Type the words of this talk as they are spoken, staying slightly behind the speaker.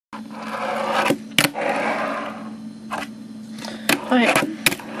Alright,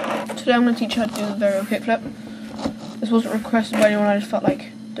 today I'm going to teach you how to do the varial kickflip. This wasn't requested by anyone, I just felt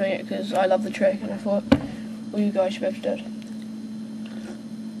like doing it because I love the trick and I thought, well, you guys should be able to do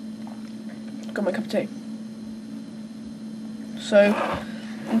it. Got my cup of tea. So,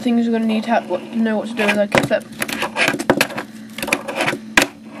 the things you're going to need to know what to do with a kickflip.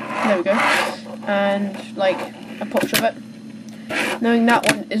 There we go. And, like, a pop shove it. Knowing that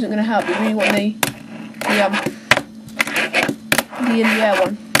one isn't going to help, you really want the in the air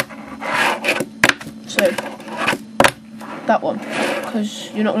one. So, that one.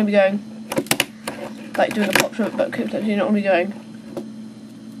 Because you're not going to be going, like doing a pop shove but kickflip, you're not going to be going.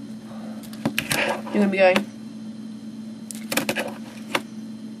 You're going to be going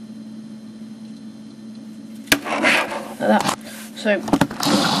like that. So,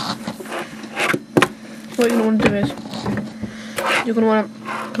 what you're going to want to do is, you're going to want to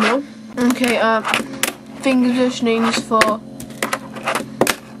come along. Okay, finger positionings for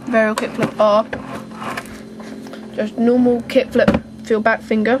varial kickflip are just normal kickflip, feel back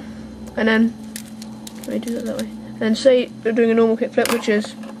finger, and then let me do that way. And then say you're doing a normal kickflip, which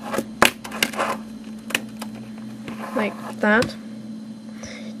is like that.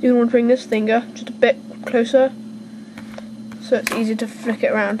 You're going to want to bring this finger just a bit closer so it's easier to flick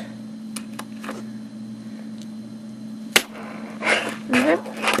it around. Okay.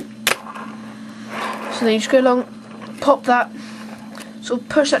 So then you just go along, pop that, sort of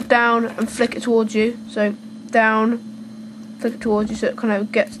push that down and flick it towards you. So down, flick it towards you so it kind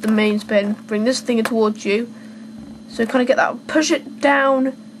of gets the main spin. Bring this finger towards you. So kind of get that, push it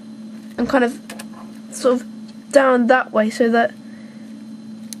down and kind of sort of down that way so that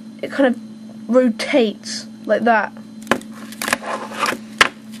it kind of rotates like that.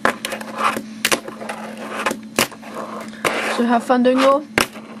 So have fun doing your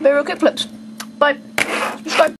varial kickflips. Bye.